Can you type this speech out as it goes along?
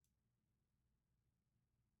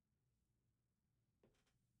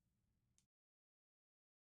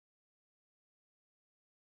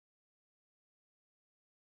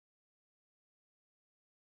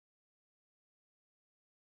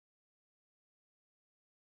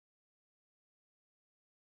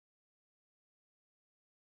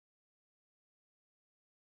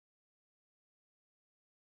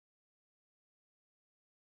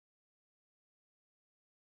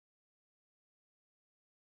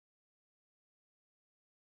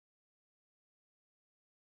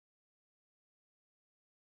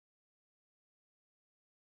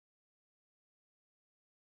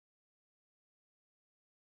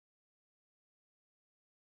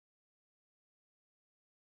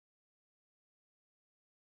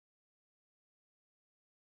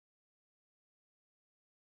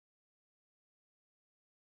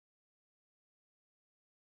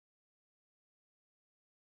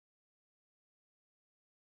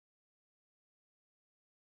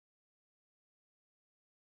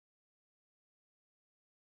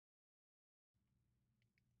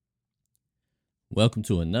Welcome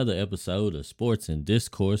to another episode of Sports and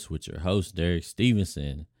Discourse with your host, Derek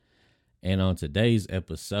Stevenson. And on today's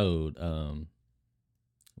episode,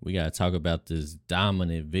 we got to talk about this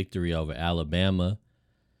dominant victory over Alabama.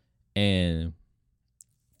 And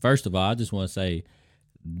first of all, I just want to say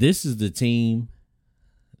this is the team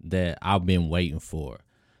that I've been waiting for.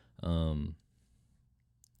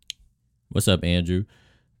 What's up, Andrew?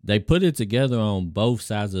 They put it together on both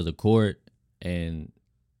sides of the court, and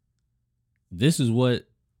this is what,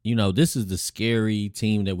 this is the scary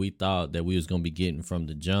team that we thought that we was going to be getting from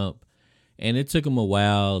the jump. And it took them a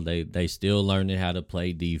while. They still learning how to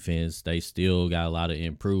play defense. They still got a lot of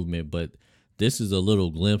improvement, but this is a little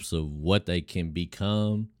glimpse of what they can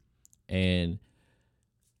become. And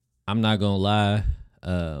I'm not going to lie.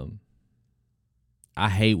 I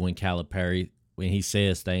hate when Calipari, when he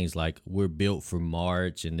says things like we're built for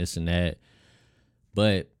March and this and that,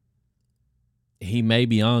 but he may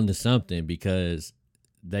be on to something because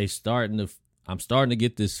I'm starting to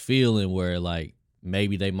get this feeling where like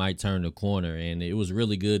maybe they might turn the corner. And it was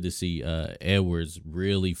really good to see Edwards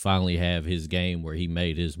really finally have his game where he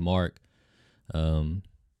made his mark.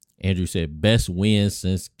 Andrew said best win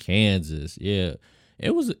since Kansas. Yeah,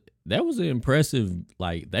 that was an impressive,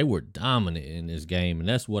 like they were dominant in this game. And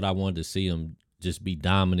that's what I wanted to see them just be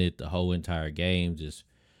dominant the whole entire game, just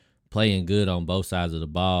playing good on both sides of the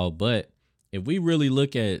ball. But if we really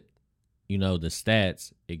look at, the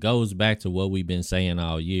stats, it goes back to what we've been saying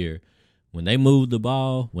all year. When they move the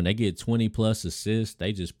ball, when they get 20-plus assists,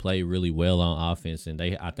 they just play really well on offense. And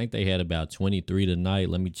I think they had about 23 tonight.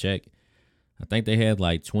 Let me check. I think they had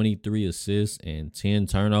like 23 assists and 10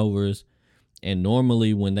 turnovers. And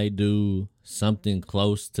normally when they do something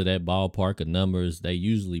close to that ballpark of numbers, they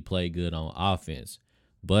usually play good on offense.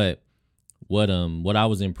 But what I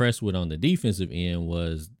was impressed with on the defensive end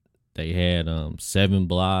was they had 7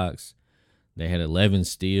 blocks, they had 11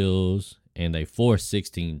 steals, and they forced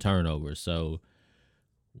 16 turnovers. So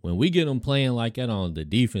when we get them playing like that on the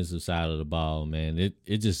defensive side of the ball, man,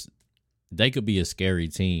 they could be a scary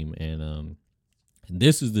team. And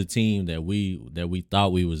this is the team that we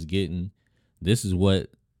thought we was getting. This is what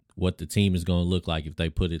the team is going to look like if they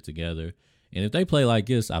put it together. And if they play like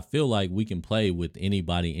this, I feel like we can play with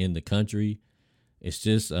anybody in the country. It's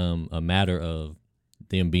just a matter of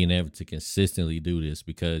them being able to consistently do this,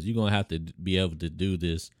 because you're going to have to be able to do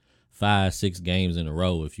this 5-6 games in a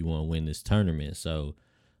row if you want to win this tournament. So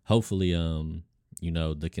hopefully,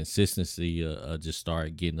 the consistency just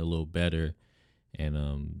start getting a little better.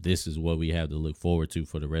 And this is what we have to look forward to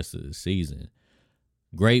for the rest of the season.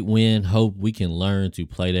 Great win. Hope we can learn to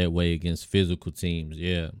play that way against physical teams.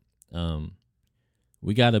 Yeah.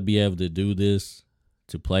 We got to be able to do this,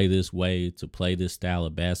 to play this way, to play this style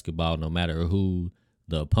of basketball, no matter who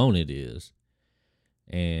the opponent is.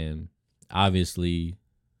 And obviously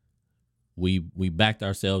we backed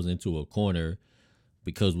ourselves into a corner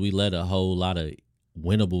because we let a whole lot of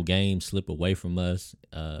winnable games slip away from us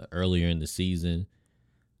earlier in the season.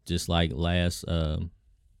 Just like when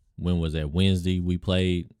was that, Wednesday we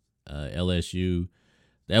played LSU.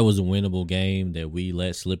 That was a winnable game that we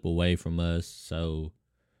let slip away from us. So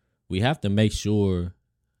we have to make sure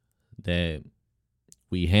that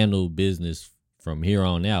we handle business from here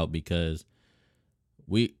on out, because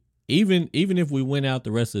we even if we win out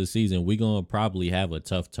the rest of the season, we're going to probably have a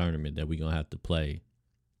tough tournament that we're going to have to play.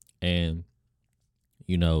 And,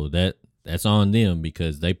 that's on them,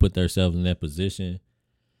 because they put themselves in that position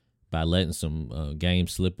by letting some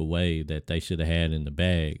games slip away that they should have had in the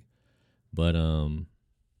bag. But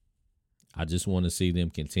I just want to see them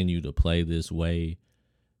continue to play this way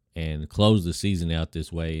and close the season out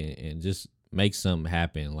this way, and just make something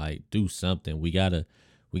happen. Like, do something. We gotta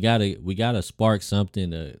spark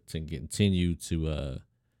something to continue to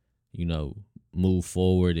move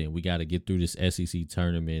forward, and we got to get through this SEC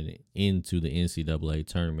tournament into the NCAA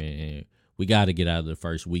tournament, and we got to get out of the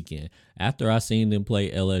first weekend. After I seen them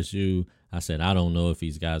play LSU, I said, I don't know if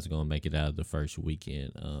these guys are going to make it out of the first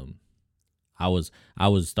weekend. I was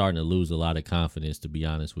starting to lose a lot of confidence, to be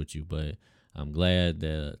honest with you, but I'm glad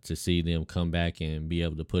to see them come back and be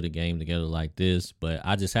able to put a game together like this. But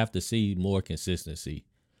I just have to see more consistency.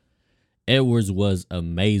 Edwards was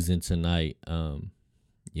amazing tonight.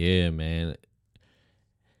 Yeah, man.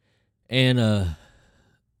 And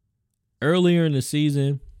earlier in the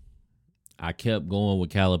season, I kept going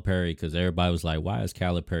with Calipari because everybody was like, why does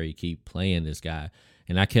Calipari keep playing this guy?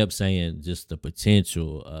 And I kept saying just the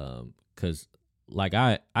potential, because like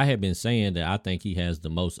I had been saying that I think he has the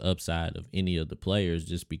most upside of any of the players,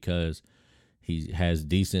 just because he has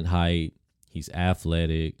decent height, he's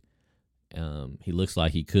athletic, he looks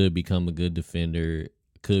like he could become a good defender,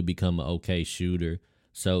 could become an okay shooter.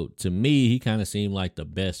 So to me, he kind of seemed like the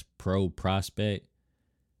best pro prospect,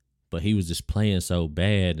 but he was just playing so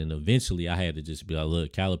bad. And eventually I had to just be like,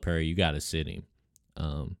 look, Calipari, you got to sit him.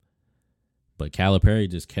 But Calipari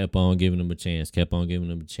just kept on giving him a chance,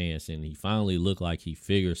 and he finally looked like he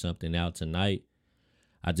figured something out tonight.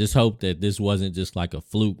 I just hope that this wasn't just like a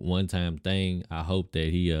fluke one-time thing. I hope that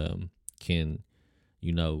he can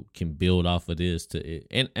build off of this to it.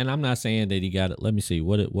 And I'm not saying that he got it. Let me see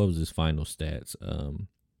what was his final stats.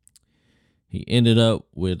 He ended up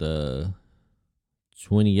with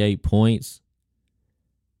 28 points.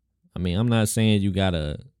 I mean, I'm not saying you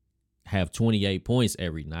gotta have 28 points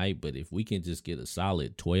every night, but if we can just get a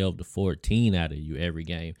solid 12 to 14 out of you every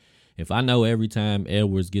game, if I know every time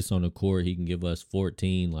Edwards gets on the court, he can give us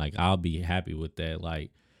 14, like, I'll be happy with that.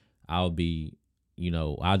 Like, I'll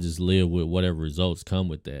just live with whatever results come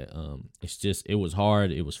with that. It was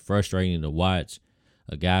hard. It was frustrating to watch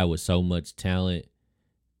a guy with so much talent,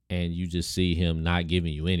 and you just see him not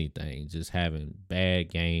giving you anything, just having bad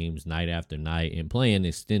games night after night and playing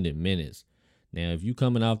extended minutes. Now, if you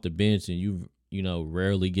coming off the bench and you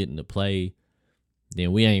rarely getting to play,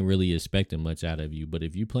 then we ain't really expecting much out of you. But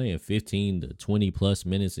if you playing 15 to 20 plus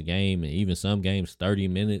minutes a game, and even some games 30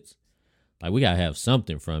 minutes, like, we gotta have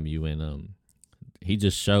something from you. And he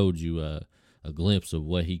just showed you a glimpse of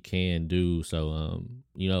what he can do. So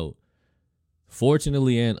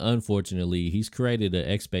fortunately and unfortunately, he's created an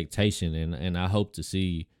expectation, and I hope to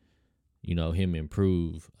see him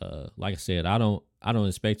improve. Like I said, I don't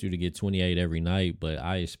expect you to get 28 every night, but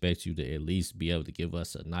I expect you to at least be able to give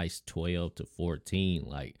us a nice 12 to 14.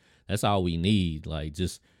 Like, that's all we need. Like,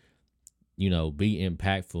 just, be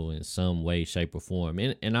impactful in some way, shape, or form.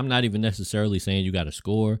 And I'm not even necessarily saying you got to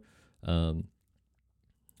score.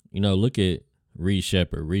 Look at Reed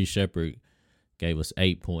Sheppard. Reed Sheppard gave us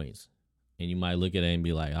 8 points. And you might look at it and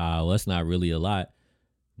be like, well, that's not really a lot.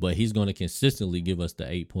 But he's going to consistently give us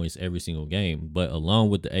the 8 points every single game. But along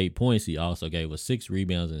with the 8 points, he also gave us 6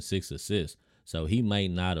 rebounds and 6 assists. So he may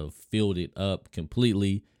not have filled it up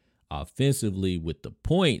completely offensively with the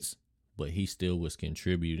points, but he still was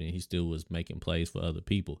contributing. He still was making plays for other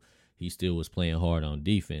people. He still was playing hard on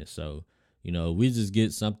defense. So, we just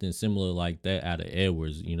get something similar like that out of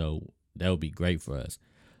Edwards, that would be great for us.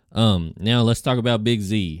 Now let's talk about Big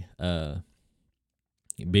Z.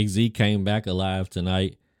 Big Z came back alive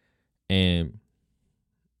tonight. And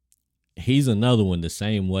he's another one the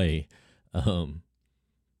same way.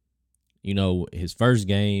 His first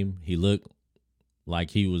game, he looked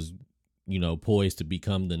like he was, poised to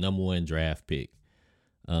become the number 1 draft pick.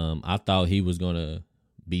 I thought he was going to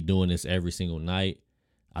be doing this every single night.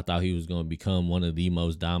 I thought he was going to become one of the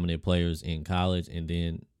most dominant players in college. And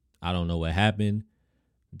then I don't know what happened,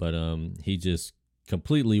 but he just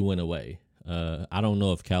completely went away. I don't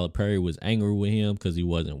know if Calipari was angry with him because he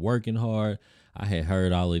wasn't working hard. I had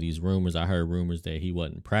heard all of these rumors. I heard rumors that he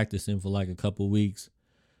wasn't practicing for like a couple weeks.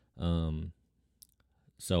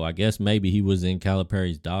 So I guess maybe he was in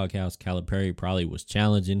Calipari's doghouse. Calipari probably was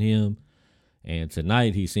challenging him. And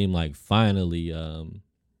tonight he seemed like finally,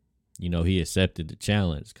 he accepted the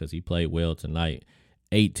challenge because he played well tonight.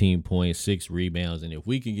 18 points, 6 rebounds. And if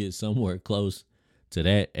we can get somewhere close to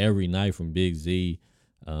that every night from Big Z,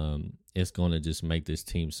 it's going to just make this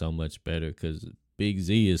team so much better because Big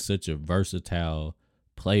Z is such a versatile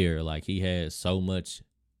player. Like, he has so much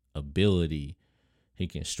ability. He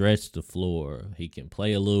can stretch the floor. He can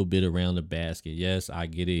play a little bit around the basket. Yes, I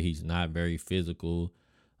get it. He's not very physical.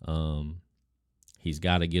 He's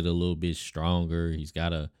got to get a little bit stronger. He's got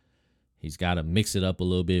to mix it up a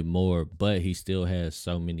little bit more, but he still has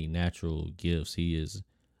so many natural gifts. He is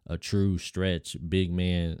a true stretch big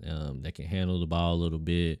man that can handle the ball a little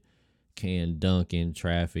bit, can dunk in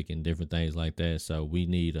traffic and different things like that. So we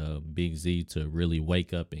need Big Z to really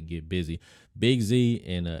wake up and get busy. Big Z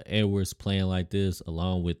and Edwards playing like this,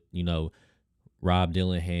 along with, Rob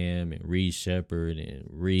Dillingham and Reed Sheppard and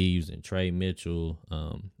Reeves and Trey Mitchell.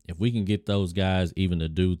 If we can get those guys, even the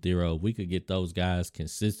Dude Thero, if we could get those guys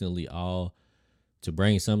consistently all to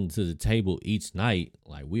bring something to the table each night,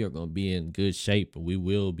 like, we are going to be in good shape and we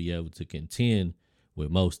will be able to contend with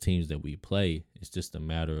most teams that we play. It's just a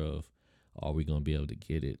matter of, are we going to be able to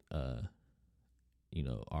get it? Are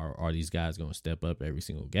these guys going to step up every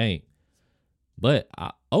single game? But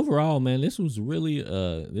overall, man, this was really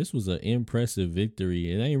an impressive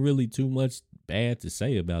victory. It ain't really too much bad to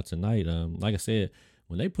say about tonight. Like I said,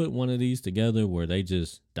 when they put one of these together where they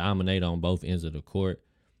just dominate on both ends of the court,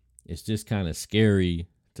 it's just kind of scary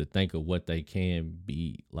to think of what they can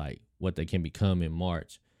be like, what they can become in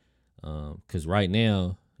March. Because right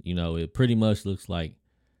now, it pretty much looks like,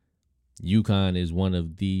 UConn is one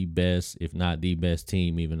of the best, if not the best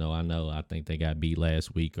team, even though I think they got beat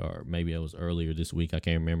last week, or maybe it was earlier this week. I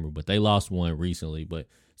can't remember, but they lost one recently. But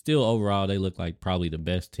still, overall, they look like probably the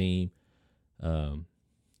best team.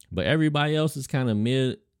 But everybody else is kind of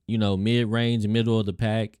mid-range, middle of the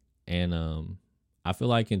pack. And I feel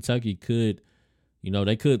like Kentucky could,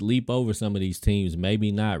 they could leap over some of these teams.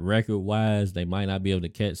 Maybe not record-wise. They might not be able to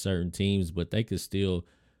catch certain teams, but they could still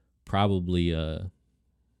probably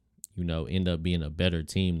end up being a better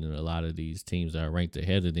team than a lot of these teams that are ranked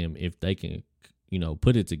ahead of them if they can,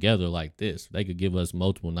 put it together like this. They could give us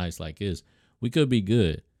multiple nights like this. We could be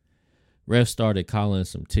good. Refs started calling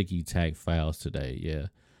some ticky-tack fouls today. Yeah.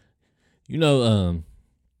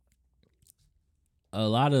 A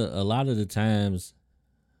lot of the times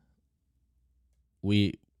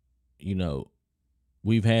we've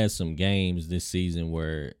had some games this season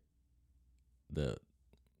where the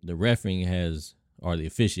refereeing or the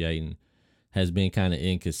officiating has been kind of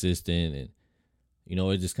inconsistent, and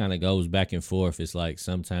it just kind of goes back and forth. It's like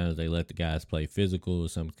sometimes they let the guys play physical,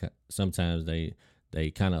 sometimes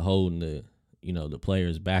they kind of holding the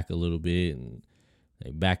players back a little bit, and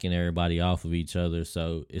they backing everybody off of each other.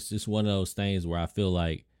 So it's just one of those things where I feel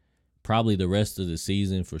like probably the rest of the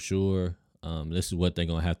season for sure, this is what they're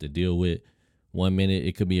gonna have to deal with. 1 minute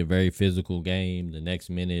it could be a very physical game. The next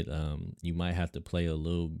minute, you might have to play a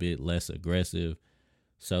little bit less aggressive.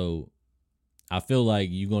 So I feel like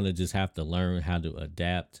you're gonna just have to learn how to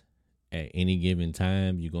adapt at any given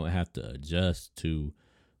time. You're gonna have to adjust to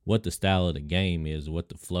what the style of the game is, what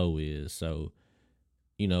the flow is. So,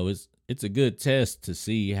 it's a good test to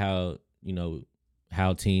see how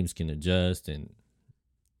teams can adjust, and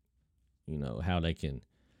how they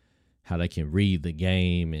can read the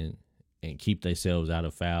game and keep themselves out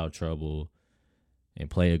of foul trouble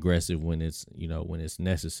and play aggressive when it's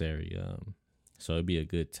necessary. So it'd be a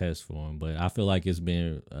good test for them. But I feel like it's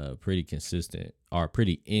been pretty consistent or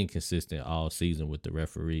pretty inconsistent all season with the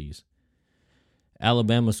referees.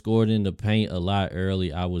 Alabama scored in the paint a lot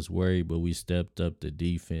early. I was worried, but we stepped up the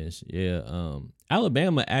defense. Yeah,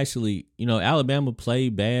 Alabama actually, Alabama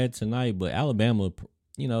played bad tonight, but Alabama,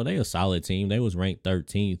 they a solid team. They was ranked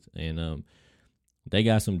 13th, and they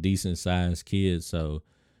got some decent sized kids. So,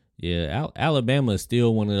 yeah, Alabama is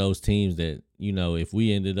still one of those teams that, if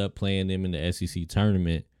we ended up playing them in the SEC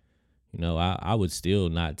tournament, I would still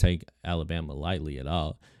not take Alabama lightly at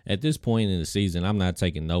all. At this point in the season, I'm not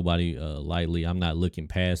taking nobody lightly. I'm not looking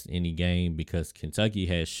past any game because Kentucky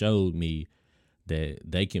has showed me that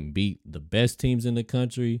they can beat the best teams in the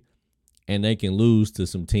country, and they can lose to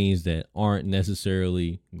some teams that aren't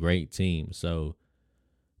necessarily great teams. So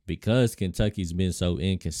because Kentucky's been so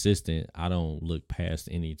inconsistent, I don't look past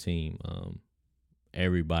any team.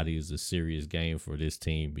 Everybody is a serious game for this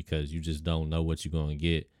team because you just don't know what you're going to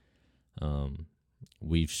get.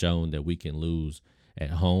 We've shown that we can lose at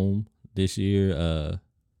home this year,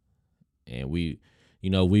 and we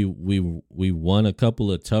won a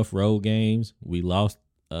couple of tough road games. We lost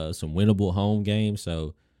some winnable home games,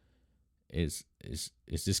 so it's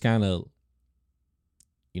just kind of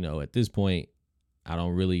at this point I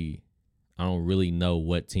don't really know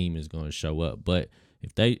what team is going to show up. But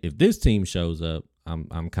if this team shows up,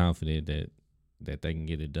 I'm confident that they can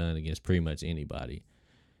get it done against pretty much anybody.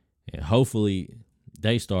 And hopefully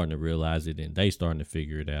they starting to realize it and they starting to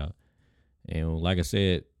figure it out. And like I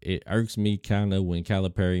said, it irks me kind of when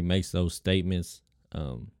Calipari makes those statements,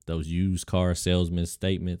 those used car salesman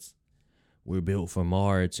statements. We're built for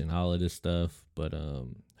March and all of this stuff. But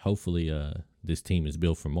hopefully this team is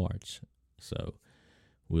built for March. So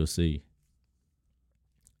we'll see.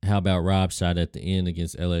 How about Rob's shot at the end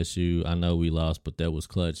against LSU? I know we lost, but that was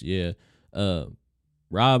clutch. Yeah.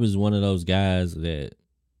 Rob is one of those guys that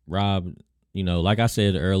like I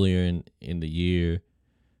said earlier in the year,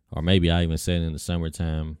 or maybe I even said in the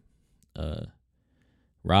summertime,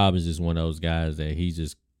 Rob is just one of those guys that he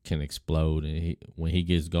just can explode. And when he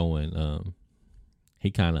gets going,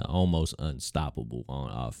 he kind of almost unstoppable on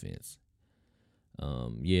offense.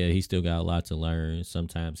 Yeah, he still got a lot to learn.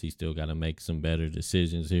 Sometimes he still got to make some better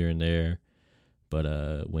decisions here and there.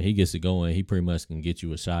 But when he gets it going, he pretty much can get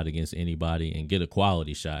you a shot against anybody and get a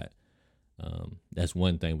quality shot. That's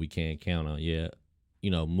one thing we can't count on. Yeah,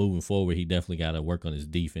 moving forward, he definitely got to work on his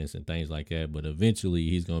defense and things like that. But eventually,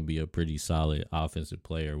 he's going to be a pretty solid offensive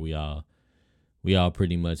player. We all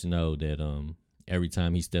pretty much know that every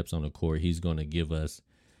time he steps on the court, he's going to give us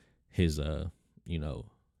his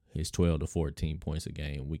his 12 to 14 points a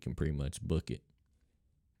game. We can pretty much book it.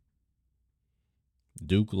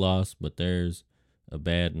 Duke lost, but there's a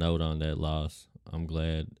bad note on that loss. I'm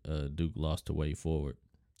glad Duke lost to Wake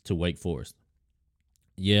Forest.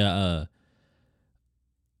 Yeah,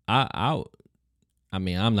 I I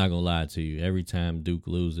mean, I'm not gonna lie to you. Every time Duke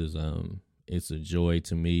loses, it's a joy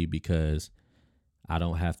to me because I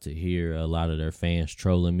don't have to hear a lot of their fans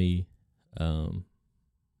trolling me. Um,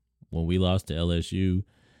 when we lost to LSU,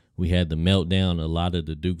 we had the meltdown. A lot of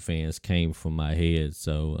the Duke fans came from my head,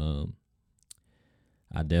 so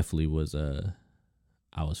I definitely was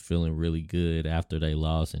I was feeling really good after they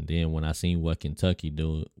lost, and then when I seen what Kentucky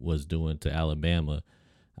was doing to Alabama,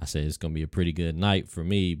 I said it's gonna be a pretty good night for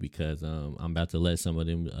me because I'm about to let some of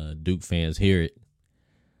them Duke fans hear it.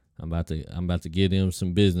 I'm about to give them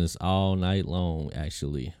some business all night long.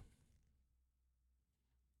 Actually,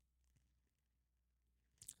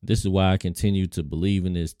 this is why I continue to believe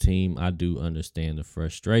in this team. I do understand the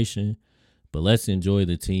frustration, but let's enjoy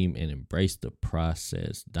the team and embrace the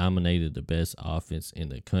process. Dominated the best offense in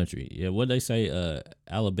the country. Yeah, what they say,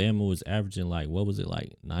 Alabama was averaging like, what was it,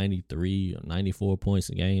 like 93 or 94 points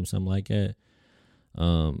a game, something like that.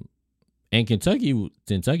 And Kentucky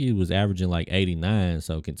was averaging like 89,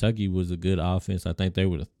 so Kentucky was a good offense. I think they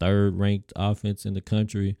were the third ranked offense in the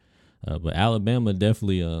country. But Alabama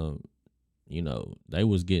definitely they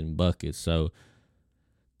was getting buckets. So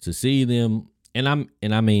to see them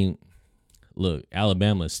I mean, look,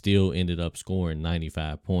 Alabama still ended up scoring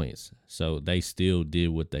 95 points. So they still did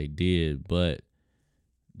what they did, but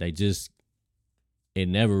it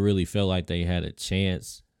never really felt like they had a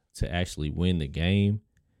chance to actually win the game.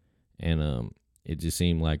 And it just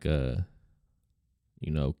seemed like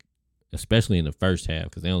especially in the first half,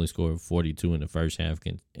 because they only scored 42 in the first half,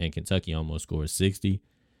 and Kentucky almost scored 60.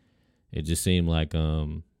 It just seemed like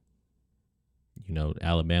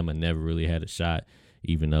Alabama never really had a shot,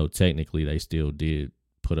 even though technically they still did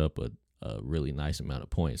put up a really nice amount of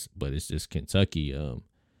points. But it's just Kentucky.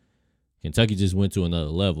 Kentucky just went to another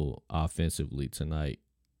level offensively tonight,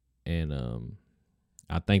 and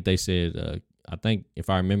I think they said. I think if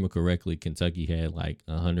I remember correctly, Kentucky had like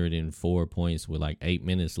 104 points with like 8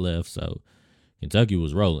 minutes left. So Kentucky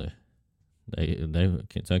was rolling.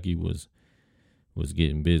 Kentucky was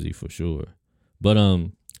getting busy for sure. But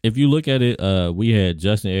if you look at it, we had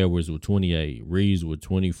Justin Edwards with 28, Reeves with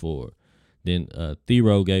 24. Then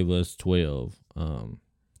Thero gave us 12.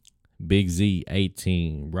 Big Z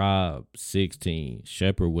 18, Rob 16,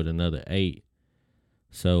 Shepard with another 8.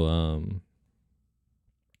 So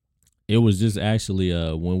it was just actually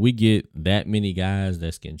when we get that many guys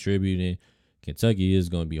that's contributing, Kentucky is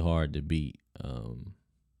going to be hard to beat.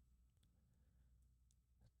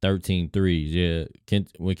 13 threes, yeah.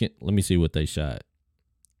 Let me see what they shot.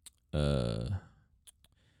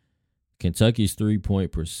 Kentucky's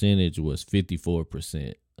 3-point percentage was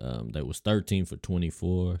 54%. That was 13 for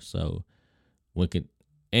 24. So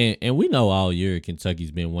and we know all year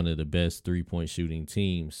Kentucky's been one of the best 3-point shooting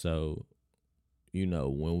teams. So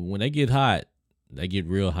when they get hot, they get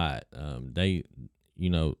real hot.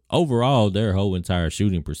 Overall their whole entire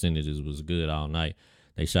shooting percentages was good all night.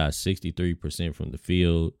 They shot 63% from the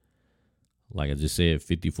field. Like I just said,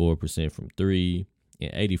 54% from 3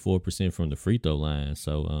 and 84% from the free throw line.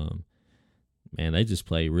 So, man, they just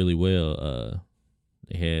played really well.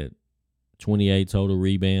 They had 28 total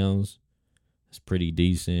rebounds. It's pretty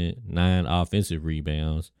decent. 9 offensive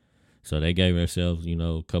rebounds. So they gave themselves,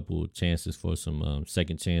 a couple of chances for some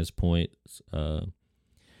second chance points. But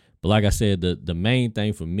like I said, the main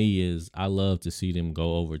thing for me is I love to see them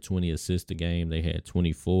go over 20 assists a game. They had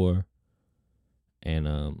 24 and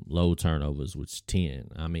low turnovers, which is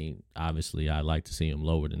 10. I mean, obviously I'd like to see them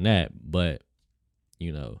lower than that, but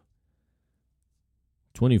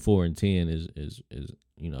 24 and 10 is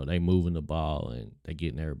they moving the ball and they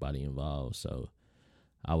getting everybody involved. So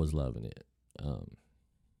I was loving it.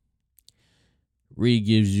 Reed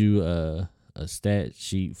gives you a stat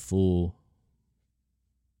sheet full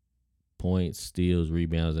points, steals,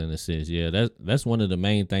 rebounds, and assists. Yeah, that's one of the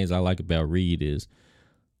main things I like about Reed is,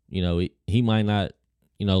 he might not,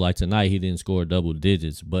 like tonight he didn't score double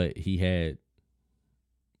digits, but he had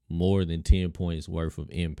more than 10 points worth of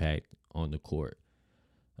impact on the court.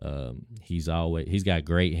 He's got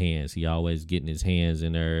great hands. He always getting his hands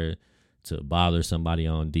in there to bother somebody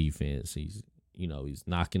on defense. He's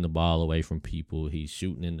knocking the ball away from people. He's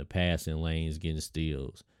shooting in the passing lanes, getting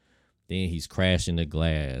steals. Then he's crashing the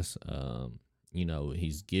glass.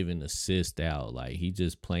 He's giving assists out. Like, he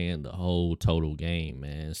just playing the whole total game,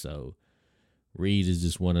 man. So Reed is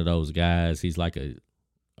just one of those guys. He's like a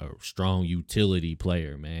strong utility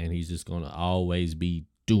player, man. He's just going to always be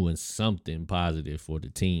doing something positive for the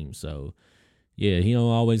team. So, yeah, he don't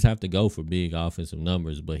always have to go for big offensive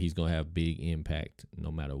numbers, but he's going to have big impact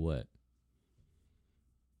no matter what.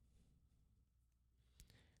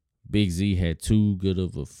 Big Z had too good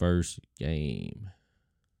of a first game.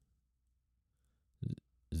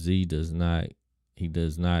 Z does not. He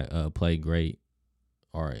does not play great,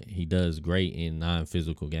 or he does great in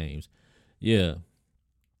non-physical games. Yeah,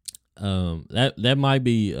 that might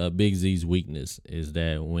be Big Z's weakness is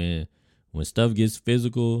that when stuff gets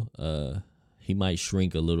physical, he might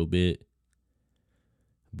shrink a little bit.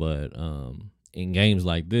 But in games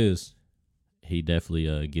like this, he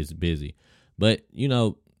definitely gets busy. But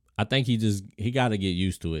I think he got to get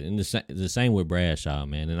used to it. And the same with Bradshaw,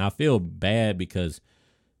 man. And I feel bad because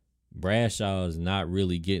Bradshaw is not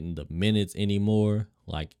really getting the minutes anymore.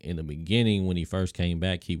 Like in the beginning when he first came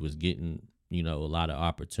back, he was getting a lot of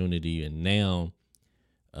opportunity, and now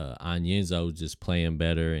Onyenzo just playing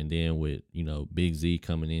better, and then with Big Z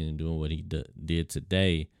coming in and doing what he did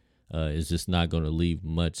today, it's just not going to leave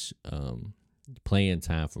much playing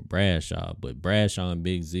time for Bradshaw. But Bradshaw and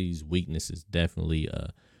Big Z's weakness is definitely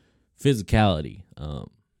physicality.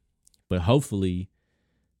 But hopefully,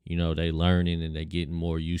 they learning and they getting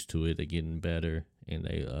more used to it. They're getting better, and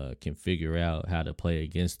they can figure out how to play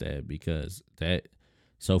against that, because that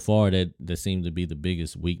so far that seems to be the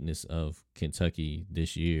biggest weakness of Kentucky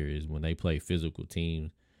this year is when they play physical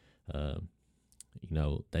teams.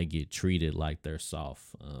 They get treated like they're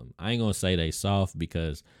soft. I ain't gonna say they soft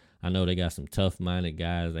because I know they got some tough-minded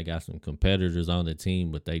guys. They got some competitors on the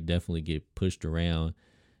team, but they definitely get pushed around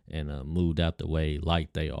and moved out the way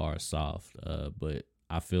like they are soft. But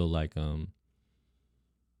I feel like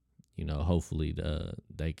hopefully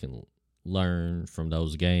they can learn from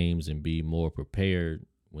those games and be more prepared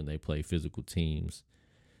when they play physical teams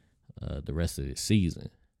the rest of the season.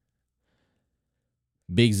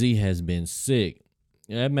 Big Z has been sick.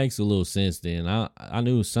 Yeah, that makes a little sense then. I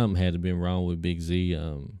knew something had to been wrong with Big Z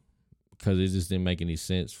because it just didn't make any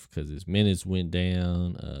sense because his minutes went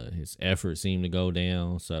down. His effort seemed to go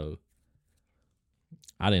down. So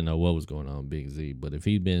I didn't know what was going on with Big Z. But if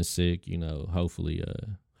he's been sick, hopefully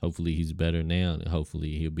he's better now, and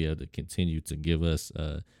hopefully he'll be able to continue to give us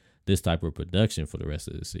this type of production for the rest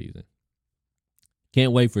of the season.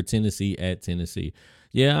 Can't wait for Tennessee at Tennessee.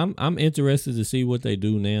 Yeah, I'm interested to see what they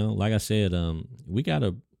do now. Like I said, we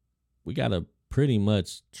gotta pretty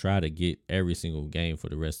much try to get every single game for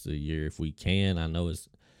the rest of the year if we can. I know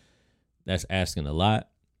that's asking a lot,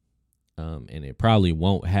 and it probably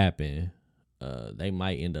won't happen. They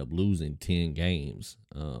might end up losing 10 games,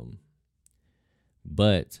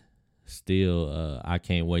 but still, I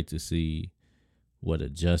can't wait to see what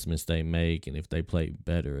adjustments they make and if they play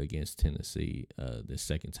better against Tennessee the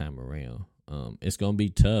second time around. It's gonna be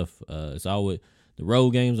tough. It's always the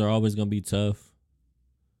road games are always gonna be tough.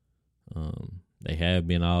 They have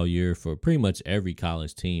been all year for pretty much every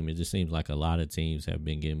college team. It just seems like a lot of teams have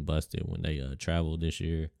been getting busted when they travel this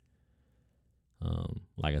year.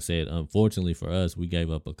 Like I said, unfortunately for us, we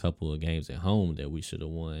gave up a couple of games at home that we should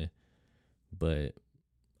have won. But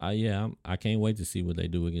I can't wait to see what they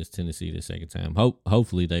do against Tennessee the second time.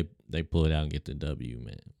 Hopefully they pull it out and get the W,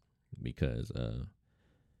 man, because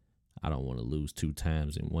I don't want to lose 2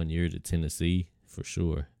 times in 1 year to Tennessee for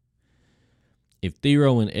sure. If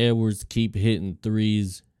Thero and Edwards keep hitting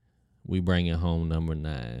threes, we bring it home number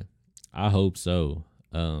 9. I hope so.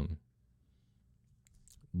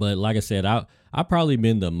 But like I said, I've probably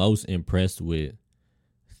been the most impressed with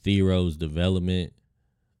Thero's development.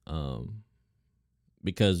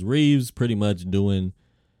 Because Reeves pretty much doing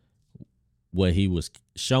what he was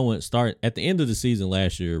showing. At the end of the season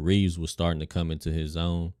last year, Reeves was starting to come into his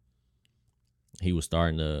own. He was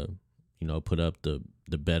starting to, put up the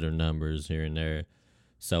better numbers here and there.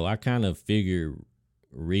 So I kind of figured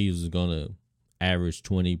Reeves was going to average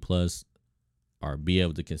 20 plus or be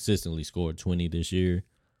able to consistently score 20 this year.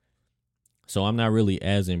 So I'm not really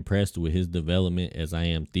as impressed with his development as I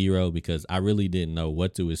am Thero because I really didn't know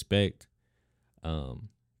what to expect.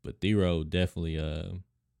 But Thero definitely,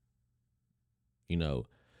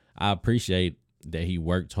 I appreciate that he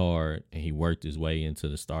worked hard and he worked his way into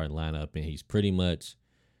the starting lineup, and he's pretty much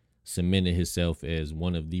cemented himself as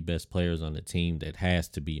one of the best players on the team that has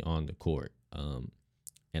to be on the court.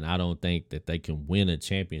 And I don't think that they can win a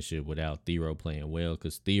championship without Thero playing well,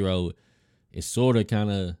 because Thero is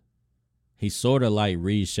he's sort of like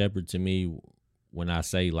Reed Sheppard to me when I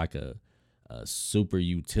say like a super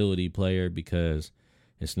utility player, because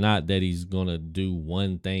it's not that he's going to do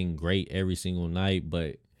one thing great every single night,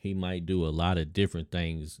 but he might do a lot of different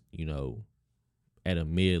things, at a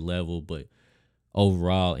mid-level, but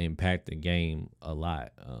overall impact the game a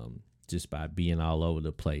lot just by being all over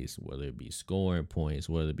the place, whether it be scoring points,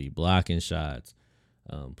 whether it be blocking shots,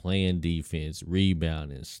 playing defense,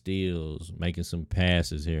 rebounding, steals, making some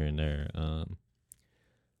passes here and there.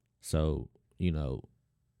 So,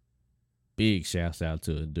 big shouts out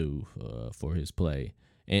to Adu for his play.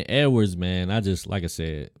 And Edwards, man, like I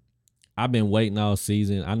said, I've been waiting all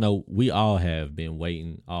season. I know we all have been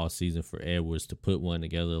waiting all season for Edwards to put one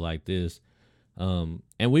together like this. And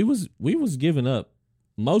we was giving up.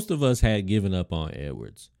 Most of us had given up on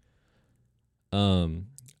Edwards.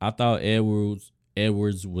 I thought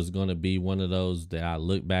Edwards was gonna be one of those that I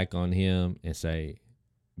look back on him and say,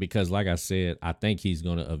 because like I said, I think he's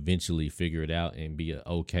gonna eventually figure it out and be an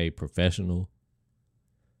okay professional.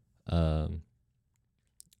 Um,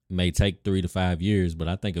 may take 3 to 5 years, but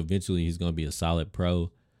I think eventually he's gonna be a solid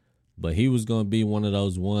pro. But he was gonna be one of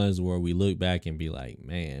those ones where we look back and be like,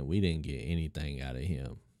 man, we didn't get anything out of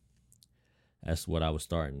him. That's what I was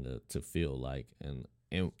starting to feel like, and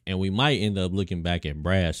we might end up looking back at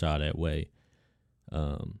Bradshaw that way,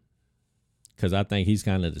 because I think he's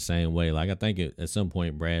kind of the same way. Like I think at some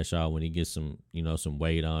point Bradshaw, when he gets some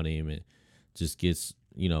weight on him and just gets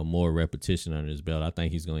more repetition under his belt, I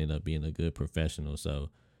think he's going to end up being a good professional.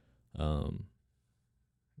 So,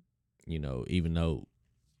 even though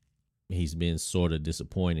he's been sort of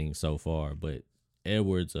disappointing so far, but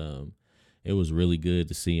Edwards, it was really good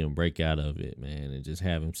to see him break out of it, man, and just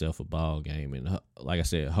have himself a ball game. And like I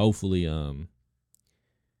said, hopefully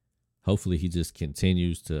he just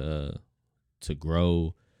continues to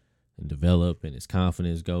grow and develop, and his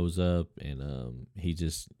confidence goes up, and he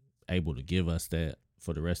just able to give us that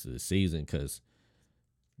for the rest of the season. Because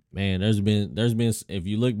man, there's been if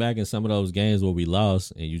you look back in some of those games where we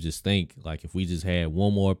lost, and you just think like if we just had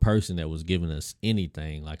one more person that was giving us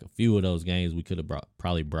anything, like a few of those games we could have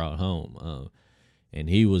probably brought home. And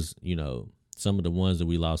he was, some of the ones that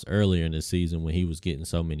we lost earlier in the season when he was getting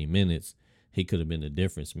so many minutes, he could have been the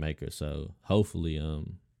difference maker. So hopefully,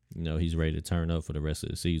 he's ready to turn up for the rest of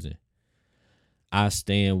the season. I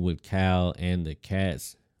stand with Cal and the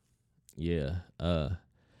Cats. Yeah.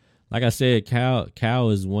 Like I said, Cal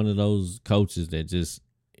is one of those coaches that just,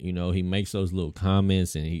 he makes those little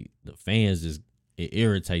comments, and the fans it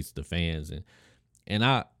irritates the fans.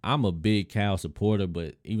 And I'm a big Cal supporter,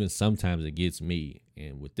 but even sometimes it gets me.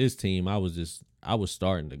 And with this team, I was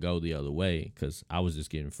starting to go the other way because I was just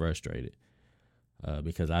getting frustrated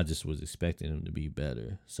because I just was expecting him to be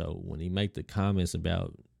better. So when he made the comments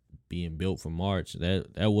about being built for March, that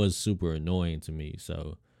was super annoying to me.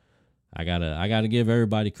 So I gotta give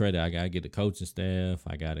everybody credit. I gotta give the coaching staff.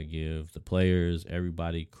 I gotta give the players,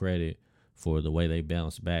 everybody credit for the way they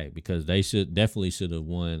bounced back, because they definitely should have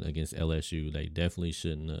won against LSU. They definitely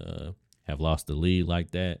shouldn't have lost the lead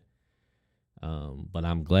like that. But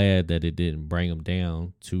I'm glad that it didn't bring them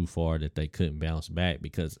down too far that they couldn't bounce back,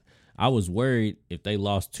 because I was worried if they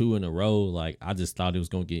lost 2 in a row. Like I just thought it was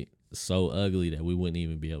gonna get so ugly that we wouldn't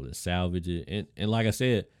even be able to salvage it. And like I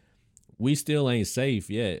said, we still ain't safe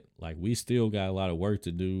yet. Like we still got a lot of work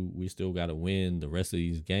to do. We still got to win the rest of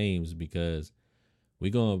these games, because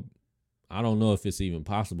I don't know if it's even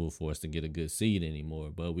possible for us to get a good seed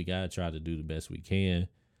anymore, but we got to try to do the best we can.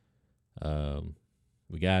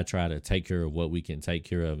 We got to try to take care of what we can take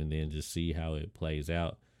care of, and then just see how it plays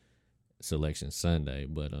out Selection Sunday.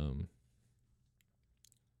 But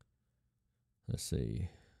let's see.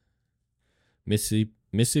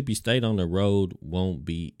 Mississippi State on the road won't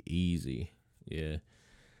be easy. Yeah.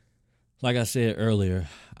 Like I said earlier,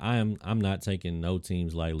 I'm not taking no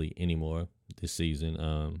teams lightly anymore this season.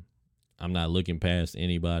 I'm not looking past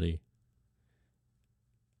anybody.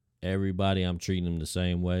 Everybody, I'm treating them the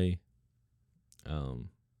same way.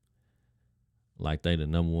 Like they the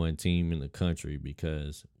number one team in the country,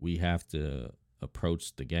 because we have to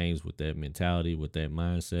approach the games with that mentality, with that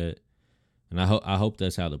mindset. And I hope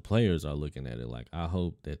that's how the players are looking at it. Like I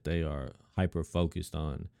hope that they are hyper focused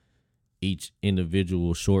on each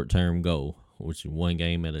individual short-term goal, which is one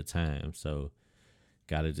game at a time. So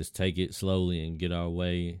got to just take it slowly and get our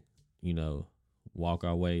way, walk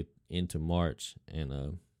our way into March,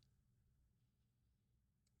 and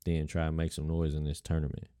then try to make some noise in this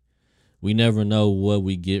tournament. We never know what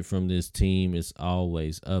we get from this team. It's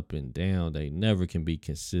always up and down. They never can be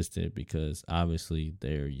consistent because obviously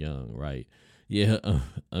they're young, right? Yeah,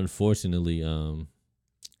 unfortunately,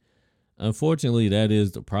 that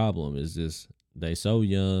is the problem. Is just they so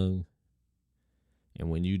young,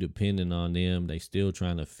 and when you depending on them, they still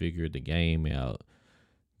trying to figure the game out.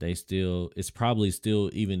 It's probably still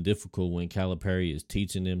even difficult when Calipari is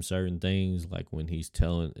teaching them certain things, like when he's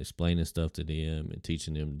explaining stuff to them and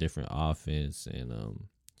teaching them different offense and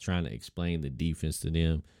trying to explain the defense to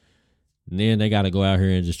them. And then they got to go out here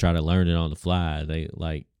and just try to learn it on the fly. They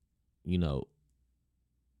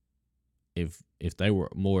if they were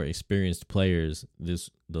more experienced players, the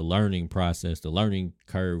learning process, the learning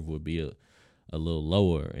curve would be a little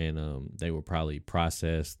lower, and they would probably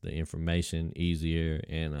process the information easier,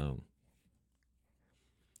 and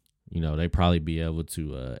they probably be able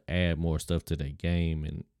to add more stuff to their game,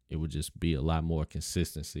 and it would just be a lot more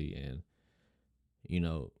consistency. And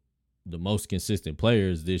the most consistent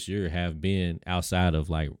players this year have been, outside of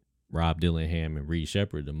like Rob Dillingham and Reed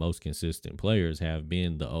Shepherd, the most consistent players have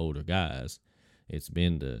been the older guys. It's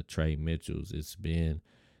been the Trey Mitchells. It's been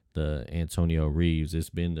the Antonio Reeves. It's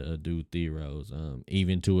been the Adu Theros.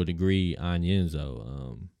 Even to a degree,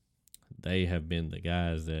 Onyenso. They have been the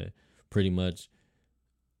guys that pretty much,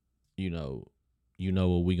 what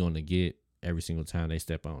we're going to get every single time they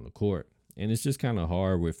step on the court. And it's just kind of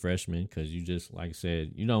hard with freshmen because you just, like I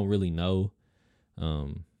said, you don't really know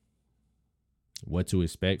what to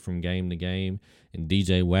expect from game to game. And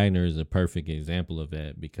DJ Wagner is a perfect example of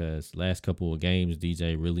that, because last couple of games,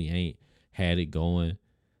 DJ really ain't had it going.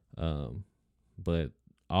 But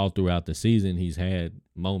all throughout the season, he's had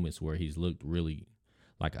moments where he's looked really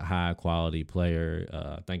like a high quality player.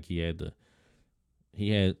 I think he had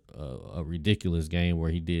a ridiculous game where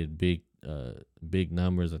he did big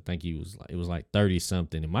numbers. I think it was like 30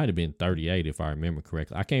 something. It might have been 38 if I remember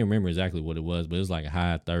correctly. I can't remember exactly what it was, but it was like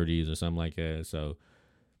high 30s or something like that. So,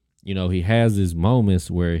 he has these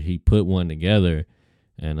moments where he put one together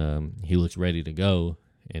and he looks ready to go,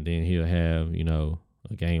 and then he'll have,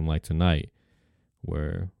 a game like tonight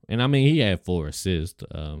where, and I mean, he had 4 assists,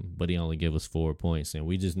 but he only gave us 4 points, and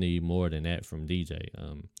we just need more than that from DJ.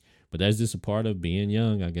 But that's just a part of being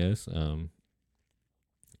young, I guess, and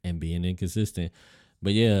being inconsistent.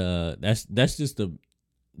 But yeah, that's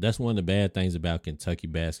one of the bad things about Kentucky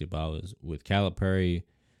basketball is with Calipari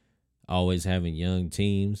always having young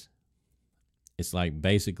teams. It's like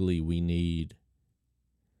basically we need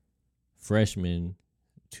freshmen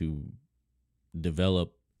to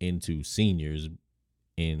develop into seniors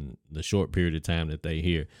in the short period of time that they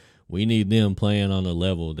here. We need them playing on the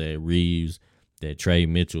level that Reeves, that Trey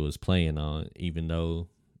Mitchell is playing on, even though,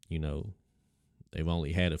 they've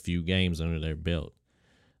only had a few games under their belt.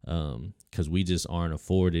 Because we just aren't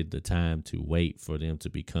afforded the time to wait for them to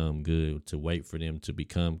become good, to wait for them to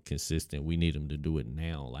become consistent. We need them to do it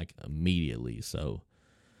now, like immediately. So,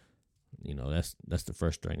 that's the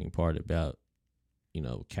frustrating part about,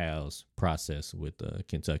 Cal's process with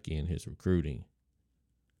Kentucky and his recruiting.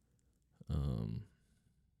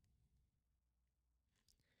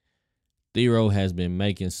 Thero has been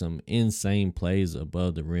making some insane plays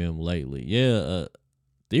above the rim lately. Yeah,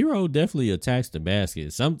 Thero definitely attacks the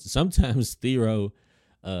basket. Sometimes Thero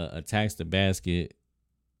attacks the basket,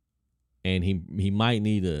 and he might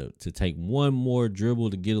need to take one more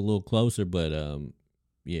dribble to get a little closer. But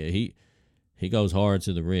he goes hard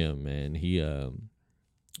to the rim, and he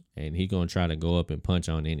gonna try to go up and punch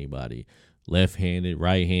on anybody, left-handed,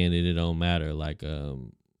 right-handed. It don't matter. Like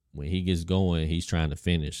when he gets going, he's trying to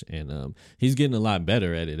finish, and he's getting a lot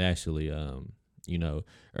better at it actually.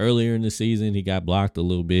 Earlier in the season, he got blocked a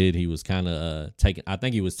little bit. He was kind of I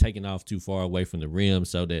think he was taking off too far away from the rim,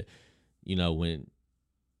 so that, when,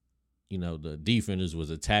 the defenders was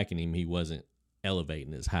attacking him, he wasn't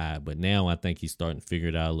elevating as high. But now I think he's starting to figure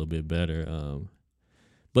it out a little bit better.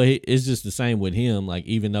 But it's just the same with him. Like,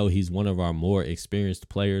 even though he's one of our more experienced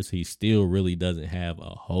players, he still really doesn't have a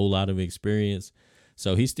whole lot of experience.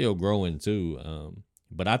 So he's still growing too.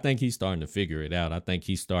 But I think he's starting to figure it out. I think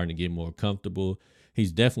he's starting to get more comfortable.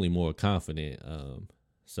 He's definitely more confident.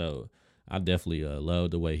 So I definitely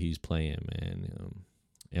love the way he's playing, man.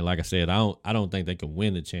 And like I said, I don't think they can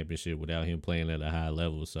win the championship without him playing at a high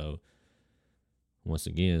level. So once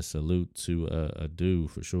again, salute to Adu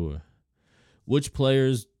for sure. Which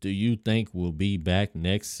players do you think will be back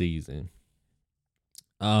next season?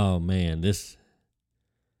 Oh man, this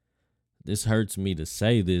hurts me to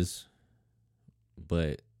say this,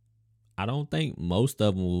 but I don't think most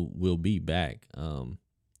of them will be back.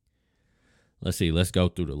 Let's see. Let's go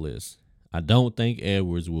through the list. I don't think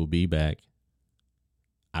Edwards will be back.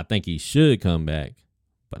 I think he should come back,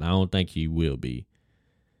 but I don't think he will be.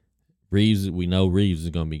 Reeves, we know Reeves is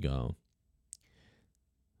going to be gone.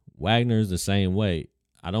 Wagner's the same way.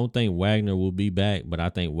 I don't think Wagner will be back, but I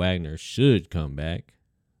think Wagner should come back.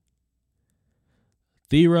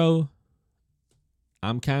 Thero,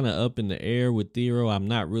 I'm kind of up in the air with Thero. I'm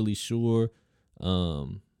not really sure. I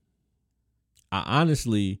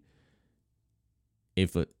honestly,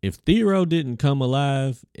 if Thero didn't come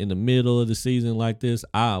alive in the middle of the season like this,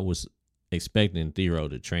 I was expecting Thero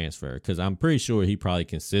to transfer, because I'm pretty sure he probably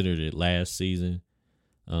considered it last season,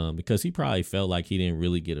 because he probably felt like he didn't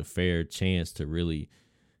really get a fair chance to really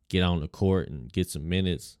get on the court and get some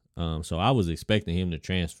minutes. So I was expecting him to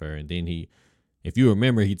transfer, and then if you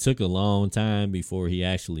remember, he took a long time before he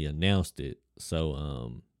actually announced it.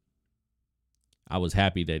 So I was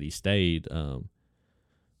happy that he stayed.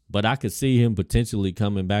 But I could see him potentially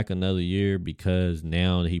coming back another year because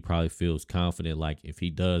now he probably feels confident. Like if he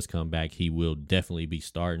does come back, he will definitely be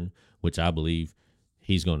starting, which I believe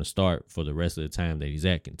he's going to start for the rest of the time that he's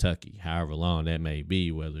at Kentucky, however long that may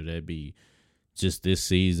be, whether that be just this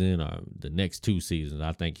season or the next 2 seasons.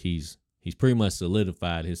 I think he's pretty much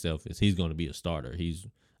solidified himself as he's going to be a starter.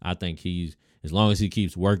 I think he's, as long as he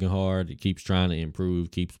keeps working hard, he keeps trying to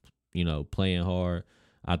improve, keeps, playing hard,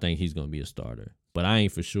 I think he's going to be a starter. But I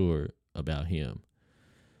ain't for sure about him.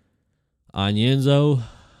 Onyenso,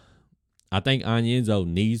 I think Onyenso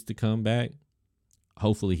needs to come back.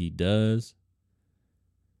 Hopefully he does.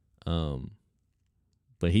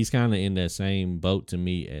 But he's kind of in that same boat to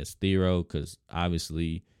me as Thero, because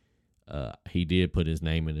obviously he did put his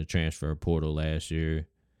name in the transfer portal last year.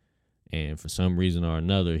 And for some reason or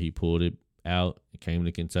another, he pulled it out, came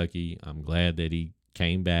to Kentucky. I'm glad that he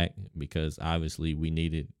came back because obviously we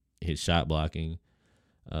needed his shot blocking.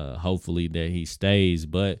 Hopefully that he stays,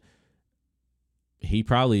 but he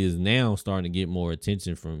probably is now starting to get more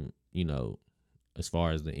attention from, as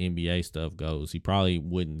far as the NBA stuff goes. He probably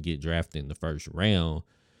wouldn't get drafted in the first round,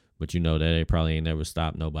 but that they probably ain't never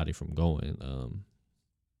stopped nobody from going.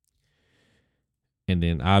 And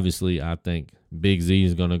then obviously I think Big Z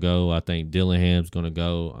is going to go. I think Dillingham's going to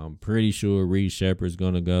go. I'm pretty sure Reed Shepherd's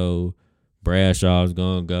going to go. Bradshaw's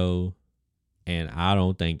going to go. And I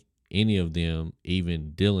don't think any of them,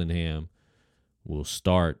 even Dillingham, will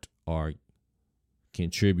start or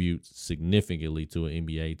contribute significantly to an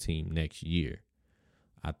NBA team next year.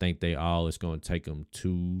 I think it's going to take them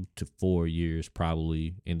 2 to 4 years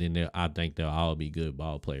probably, and then I think they'll all be good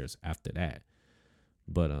ball players after that.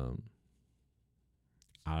 But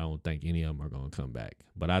I don't think any of them are going to come back.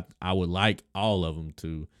 But I would like all of them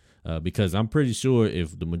to, because I'm pretty sure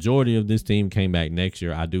if the majority of this team came back next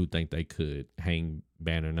year, I do think they could hang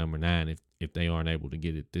banner number 9 if they aren't able to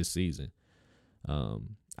get it this season.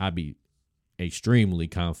 I'd be extremely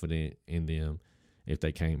confident in them if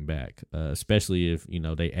they came back, especially if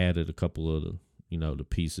they added a couple of the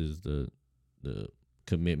pieces, the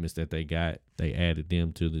commitments that they got. They added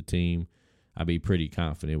them to the team. I'd be pretty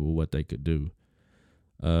confident with what they could do.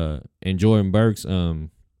 And Jordan Burks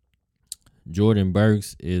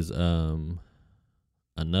is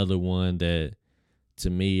another one that, to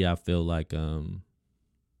me, I feel like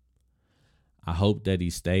I hope that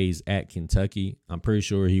he stays at Kentucky. I'm pretty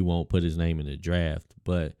sure he won't put his name in the draft,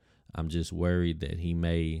 but I'm just worried that he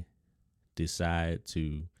may decide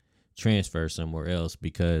to transfer somewhere else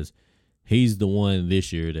because he's the one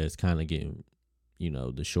this year that's kind of getting,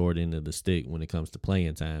 the short end of the stick when it comes to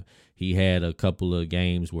playing time. He had a couple of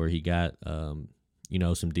games where he got, some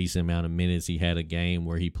decent amount of minutes. He had a game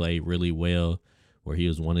where he played really well, where he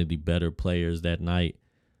was one of the better players that night.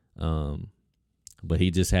 But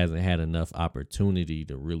he just hasn't had enough opportunity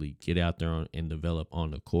to really get out there and develop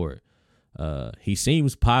on the court. He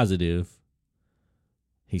seems positive.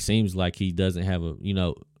 He seems like he doesn't have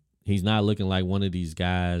he's not looking like one of these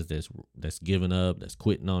guys that's giving up, that's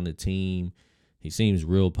quitting on the team. He seems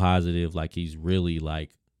real positive, like he's really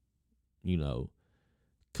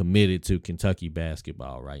committed to Kentucky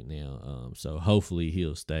basketball right now. So hopefully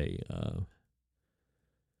he'll stay.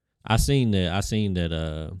 I seen that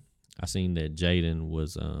Jaden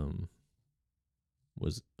was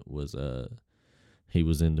he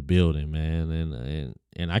was in the building, man,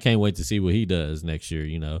 and I can't wait to see what he does next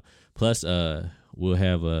year. Plus we'll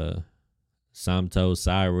have Samto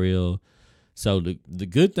Cyril. So the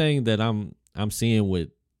good thing that I'm seeing with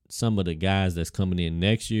some of the guys that's coming in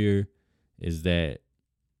next year is that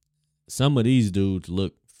some of these dudes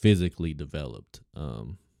look physically developed.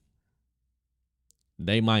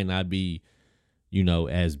 They might not be,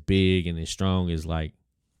 as big and as strong as like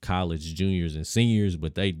college juniors and seniors,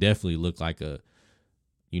 but they definitely look like a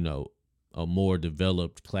more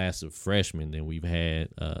developed class of freshmen than we've had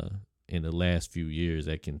in the last few years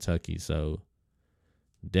at Kentucky. So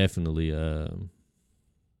definitely, I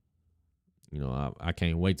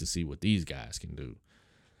can't wait to see what these guys can do.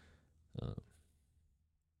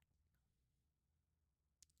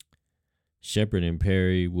 Shepherd and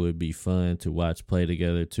Perry would be fun to watch play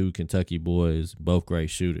together. 2 Kentucky boys, both great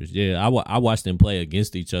shooters. Yeah, I watched them play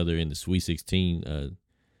against each other in the Sweet 16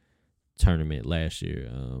 tournament last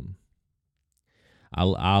year. I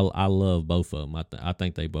love both of them. I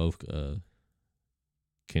think they both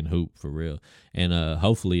can hoop for real. And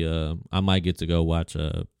hopefully I might get to go watch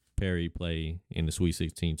Perry play in the Sweet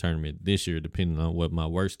 16 tournament this year, depending on what my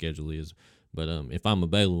work schedule is. But if I'm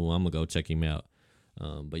available, I'm gonna go check him out.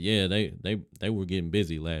 But yeah, they were getting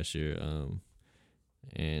busy last year,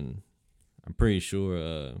 and I'm pretty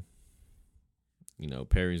sure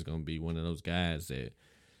Perry's gonna be one of those guys that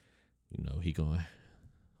he gonna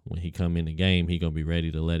when he come in the game, he gonna be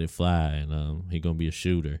ready to let it fly, and he gonna be a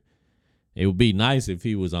shooter. It would be nice if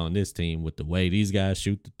he was on this team with the way these guys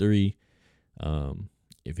shoot the three.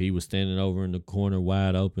 If he was standing over in the corner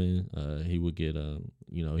wide open, he would get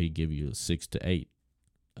he'd give you 6 to 8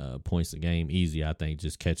 points a game easy. I think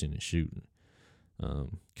just catching and shooting,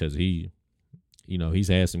 because he's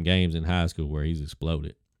had some games in high school where he's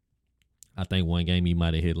exploded. I think one game he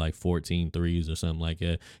might have hit like 14 threes or something like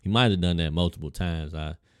that. He might have done that multiple times.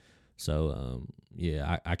 I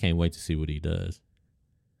can't wait to see what he does.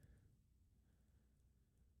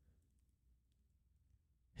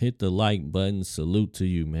 Hit the like button. Salute to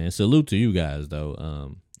you, man. Salute to you guys,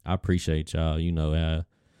 though. I appreciate y'all. You know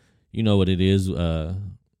what it is.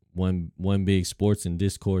 One big sports and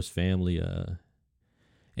discourse family.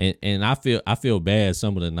 And I feel bad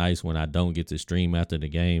some of the nights when I don't get to stream after the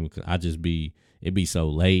game, because it be so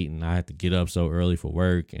late and I have to get up so early for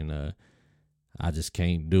work, and I just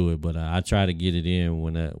can't do it. But I try to get it in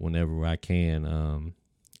whenever I can.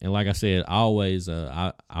 And like I said, always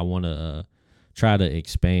I want to try to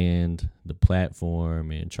expand the platform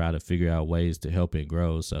and try to figure out ways to help it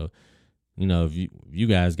grow. So, if you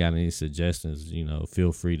guys got any suggestions,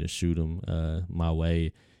 feel free to shoot them my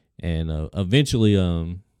way. And eventually,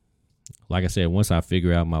 like I said, once I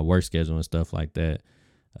figure out my work schedule and stuff like that,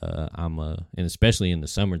 and especially in the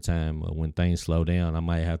summertime when things slow down, I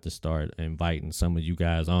might have to start inviting some of you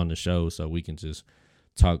guys on the show so we can just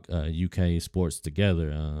talk UK sports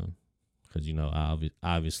together. Because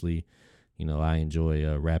obviously, I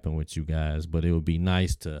enjoy rapping with you guys, but it would be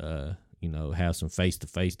nice to have some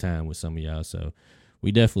face-to-face time with some of y'all. So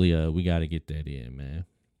we definitely we got to get that in, man.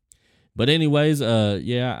 But anyways,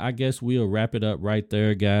 I guess we'll wrap it up right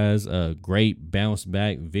there, guys. Great bounce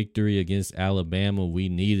back victory against Alabama. We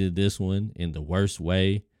needed this one in the worst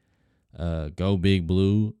way. Go Big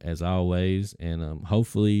Blue as always, and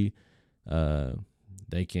hopefully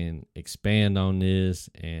they can expand on this,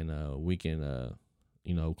 and we can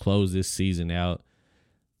close this season out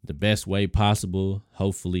the best way possible.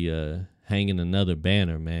 Hopefully hanging another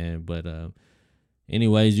banner, man. But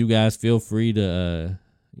anyways, you guys feel free to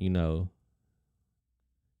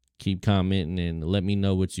keep commenting and let me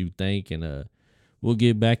know what you think, and we'll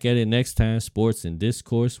get back at it next time. Sports and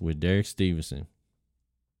Discourse with Derek Stevenson.